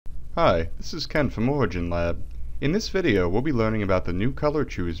Hi, this is Ken from Originlab. In this video, we'll be learning about the new color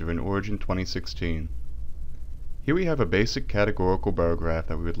chooser in Origin 2016. Here we have a basic categorical bar graph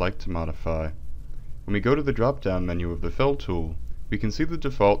that we would like to modify. When we go to the drop-down menu of the Fill tool, we can see the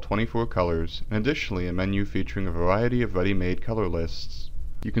default 24 colors, and additionally a menu featuring a variety of ready-made color lists.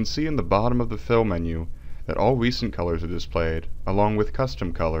 You can see in the bottom of the Fill menu that all recent colors are displayed, along with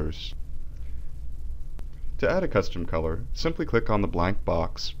custom colors. To add a custom color, simply click on the blank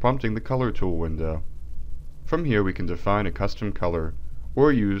box, prompting the Color Tool window. From here we can define a custom color,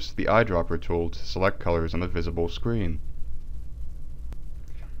 or use the eyedropper tool to select colors on the visible screen.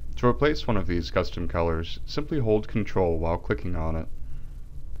 To replace one of these custom colors, simply hold Ctrl while clicking on it.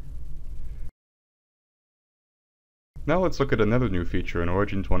 Now let's look at another new feature in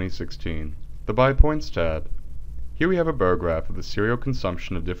Origin 2016, the By Points tab. Here we have a bar graph of the serial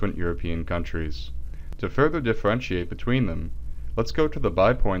consumption of different European countries. To further differentiate between them, let's go to the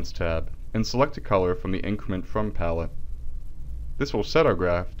By Points tab and select a color from the Increment From palette. This will set our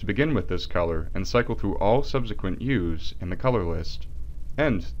graph to begin with this color and cycle through all subsequent hues in the color list.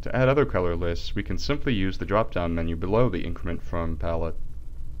 And to add other color lists, we can simply use the drop-down menu below the Increment From palette.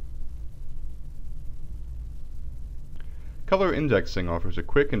 Color indexing offers a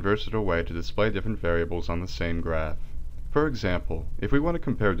quick and versatile way to display different variables on the same graph. For example, if we want to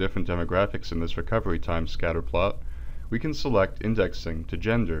compare different demographics in this recovery time scatter plot, we can select indexing to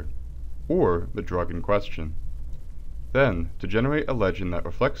gender, or the drug in question. Then, to generate a legend that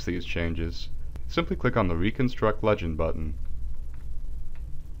reflects these changes, simply click on the Reconstruct Legend button.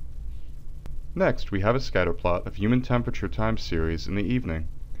 Next, we have a scatter plot of human temperature time series in the evening.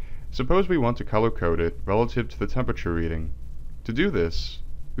 Suppose we want to color code it relative to the temperature reading. To do this,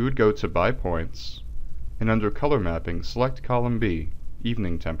 we would go to By Points, and under Color Mapping, select column B,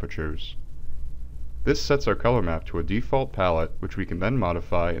 Evening Temperatures. This sets our color map to a default palette, which we can then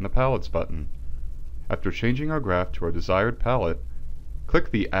modify in the Palettes button. After changing our graph to our desired palette,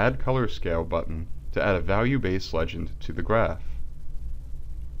 click the Add Color Scale button to add a value-based legend to the graph.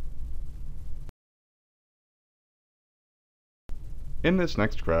 In this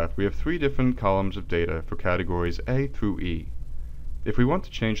next graph, we have three different columns of data for categories A through E. If we want to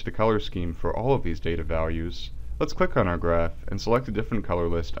change the color scheme for all of these data values, let's click on our graph and select a different color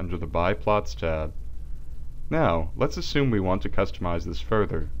list under the By Plots tab. Now, let's assume we want to customize this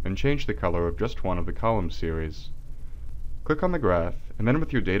further and change the color of just one of the column series. Click on the graph, and then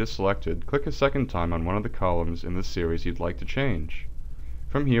with your data selected, click a second time on one of the columns in the series you'd like to change.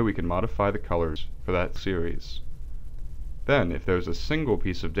 From here we can modify the colors for that series. Then, if there's a single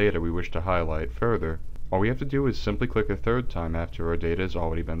piece of data we wish to highlight further, all we have to do is simply click a third time after our data has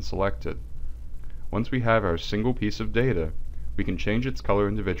already been selected. Once we have our single piece of data, we can change its color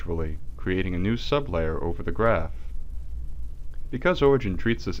individually, creating a new sublayer over the graph. Because Origin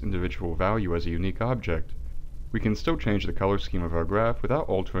treats this individual value as a unique object, we can still change the color scheme of our graph without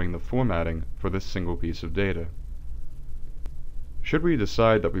altering the formatting for this single piece of data. Should we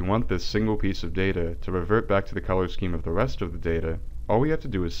decide that we want this single piece of data to revert back to the color scheme of the rest of the data, all we have to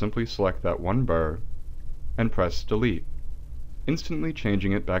do is simply select that one bar and press Delete, instantly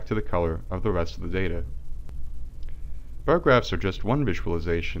changing it back to the color of the rest of the data. Bar graphs are just one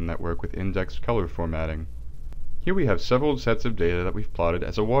visualization that work with indexed color formatting. Here we have several sets of data that we've plotted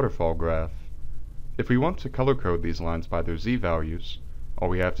as a waterfall graph. If we want to color code these lines by their z-values, all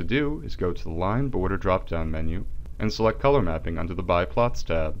we have to do is go to the Line Border drop-down menu and select Color Mapping under the By Plots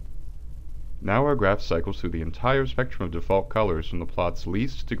tab. Now our graph cycles through the entire spectrum of default colors from the plot's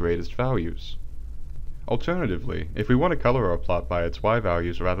least to greatest values. Alternatively, if we want to color our plot by its y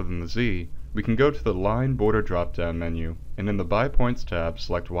values rather than the z, we can go to the Line Border drop-down menu, and in the By Points tab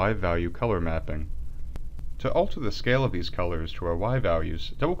select Y Value Color Mapping. To alter the scale of these colors to our y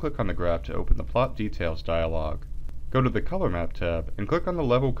values, double-click on the graph to open the Plot Details dialog. Go to the Color Map tab, and click on the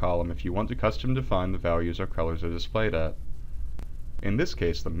Level column if you want to custom define the values our colors are displayed at. In this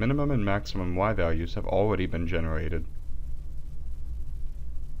case, the minimum and maximum y values have already been generated.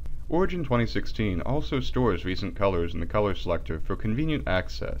 Origin 2016 also stores recent colors in the color selector for convenient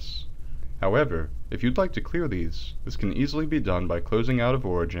access. However, if you'd like to clear these, this can easily be done by closing out of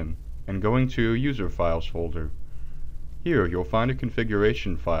Origin and going to your User Files folder. Here you'll find a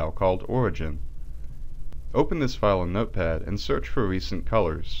configuration file called Origin. Open this file in Notepad and search for recent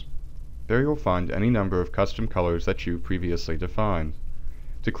colors. There you'll find any number of custom colors that you've previously defined.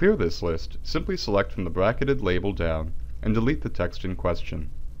 To clear this list, simply select from the bracketed label down and delete the text in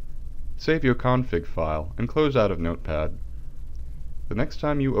question. Save your config file and close out of Notepad. The next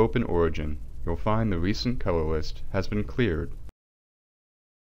time you open Origin, you'll find the recent color list has been cleared.